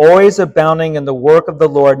 immovable, always abounding in the work of the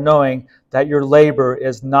Lord, knowing that your labor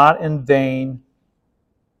is not in vain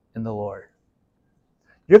in the Lord.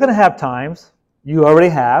 You're going to have times, you already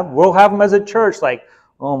have, we'll have them as a church, like,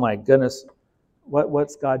 oh my goodness,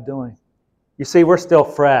 what's God doing? You see, we're still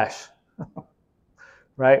fresh,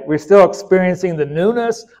 right? We're still experiencing the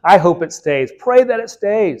newness. I hope it stays. Pray that it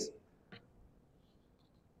stays.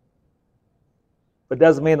 But it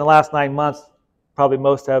doesn't mean the last 9 months, probably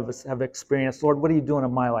most of us have experienced, Lord, what are you doing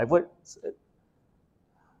in my life?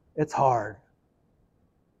 It's hard.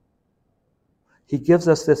 He gives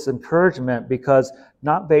us this encouragement because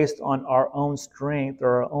not based on our own strength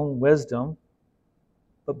or our own wisdom,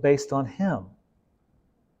 but based on Him.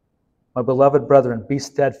 My beloved brethren, be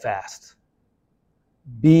steadfast.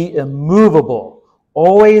 Be immovable,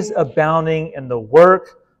 always abounding in the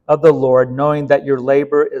work of the Lord, knowing that your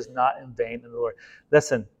labor is not in vain in the Lord.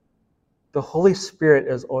 Listen, the Holy Spirit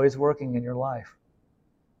is always working in your life.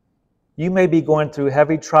 You may be going through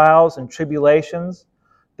heavy trials and tribulations.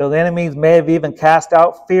 The enemy may have even cast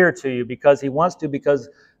out fear to you because he wants to, because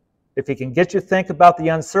if he can get you to think about the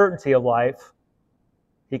uncertainty of life,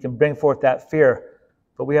 he can bring forth that fear.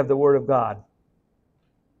 But we have the Word of God.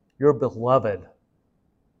 You're beloved.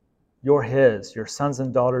 You're His. You're sons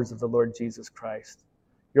and daughters of the Lord Jesus Christ.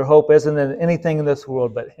 Your hope isn't in anything in this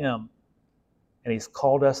world but Him. And He's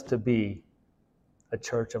called us to be a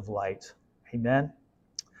church of light. Amen.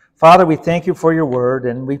 Father, we thank you for your word,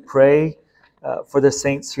 and we pray for the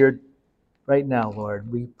saints here right now,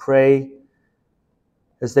 Lord. We pray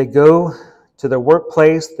as they go to their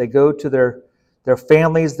workplace, they go to their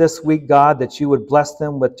families this week, God, that you would bless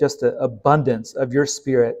them with just an abundance of your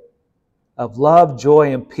Spirit, of love,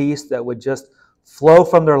 joy, and peace that would just flow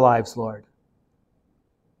from their lives, Lord.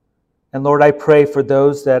 And Lord, I pray for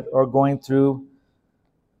those that are going through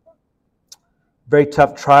very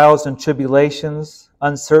tough trials and tribulations,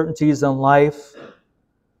 uncertainties in life.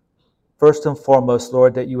 First and foremost,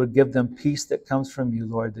 Lord, that you would give them peace that comes from you,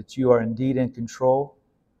 Lord, that you are indeed in control.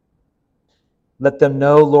 Let them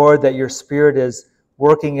know, Lord, that your Spirit is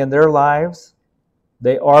working in their lives.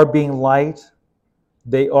 They are being light.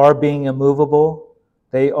 They are being immovable.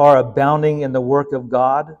 They are abounding in the work of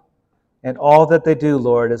God. And all that they do,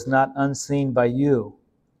 Lord, is not unseen by you.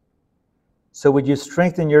 So would you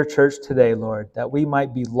strengthen your church today, Lord, that we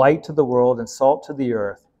might be light to the world and salt to the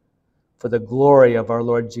earth for the glory of our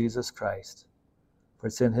Lord Jesus Christ. For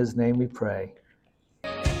it's in His name we pray.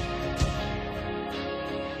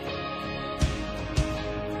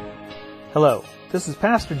 Hello, this is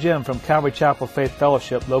Pastor Jim from Calvary Chapel Faith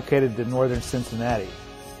Fellowship located in northern Cincinnati.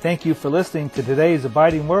 Thank you for listening to today's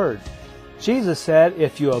Abiding Word. Jesus said,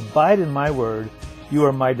 "If you abide in my word, you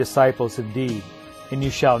are my disciples indeed, and you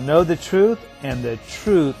shall know the truth, and the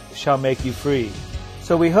truth shall make you free."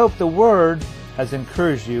 So we hope the Word has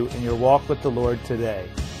encouraged you in your walk with the Lord today.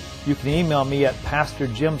 You can email me at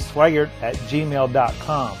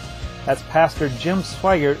pastorjimsweigart@gmail.com. That's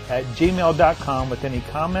pastorjimsweigart@gmail.com with any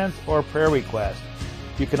comments or prayer requests.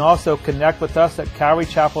 You can also connect with us at Calvary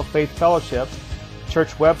Chapel Faith Fellowship.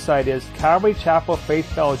 Church website is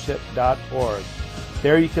calvarychapelfaithfellowship.org.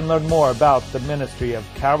 There you can learn more about the ministry of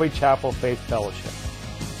Calvary Chapel Faith Fellowship.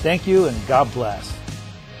 Thank you and God bless.